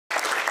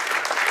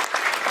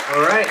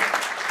All right,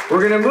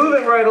 we're gonna move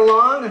it right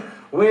along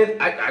with,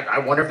 I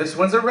wonder if this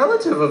one's a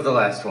relative of the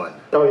last one.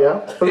 Oh yeah?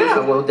 Yeah,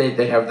 well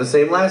they have the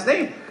same last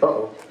name.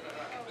 Uh-oh.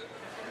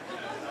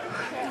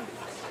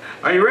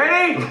 Are you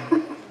ready?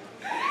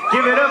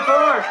 Give it up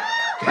for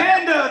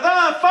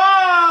PandatheFox!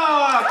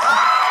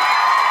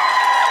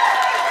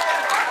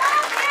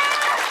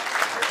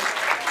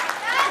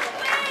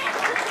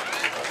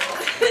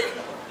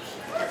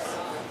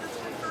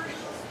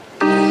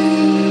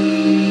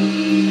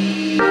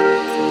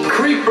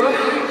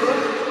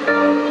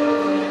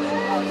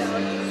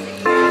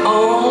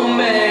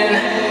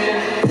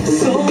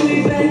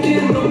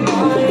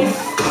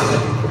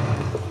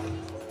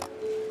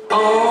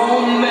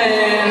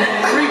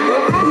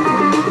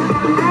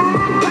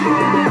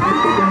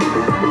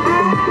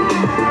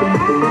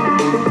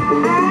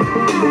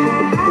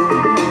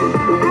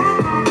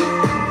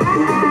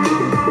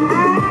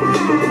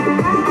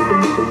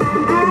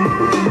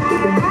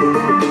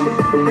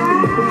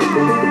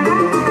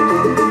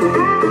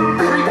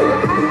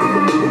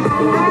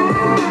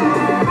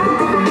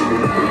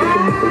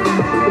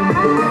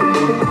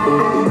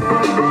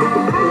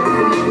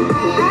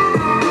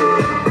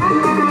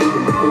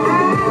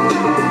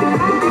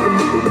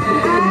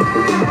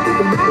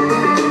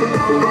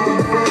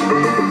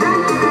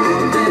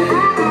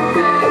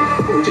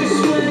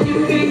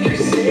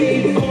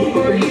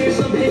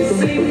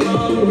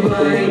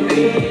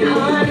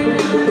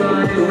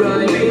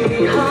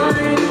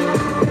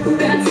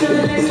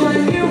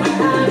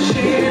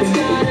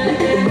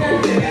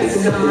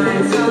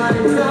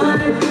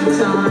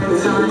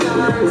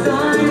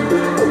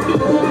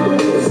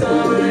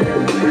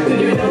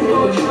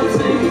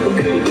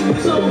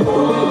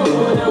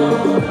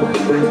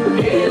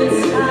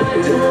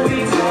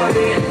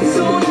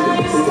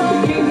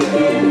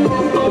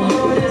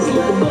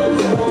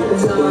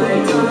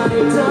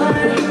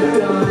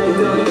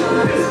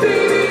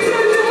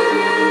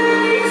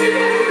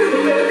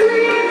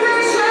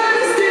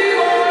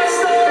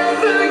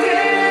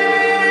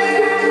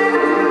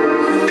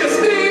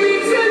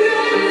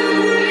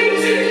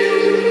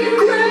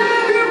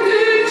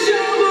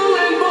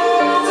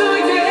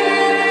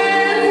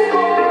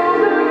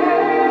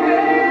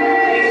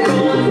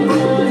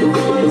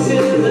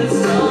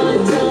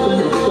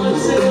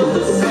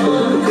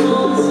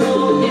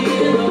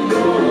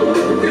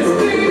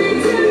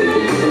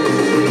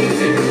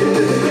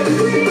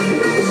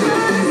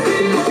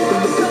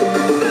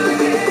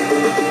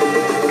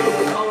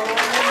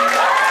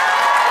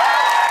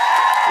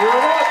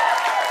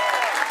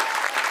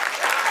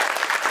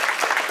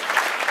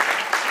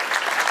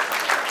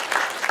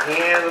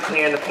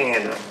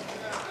 Panda.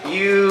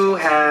 You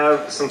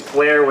have some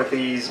flair with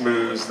these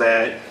moves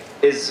that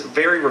is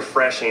very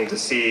refreshing to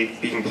see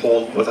being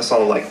pulled with a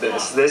song like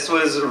this. This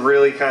was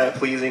really kind of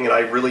pleasing, and I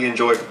really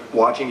enjoyed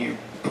watching you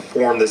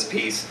perform this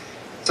piece.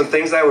 Some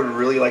things that I would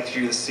really like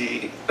you to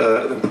see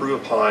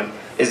improve upon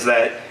is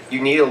that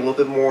you need a little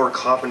bit more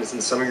confidence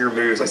in some of your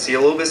moves. I see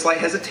a little bit slight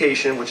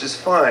hesitation, which is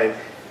fine,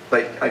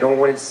 but I don't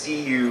want to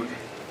see you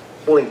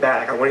pulling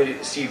back. I want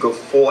to see you go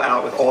full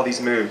out with all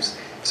these moves.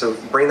 So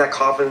bring that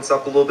confidence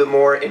up a little bit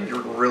more, and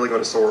you're really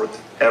going to soar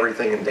with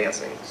everything in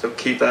dancing. So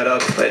keep that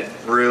up, but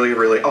really,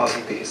 really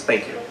awesome piece.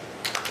 Thank you.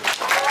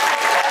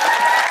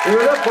 Give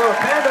it up for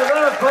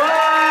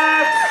PandatheFox!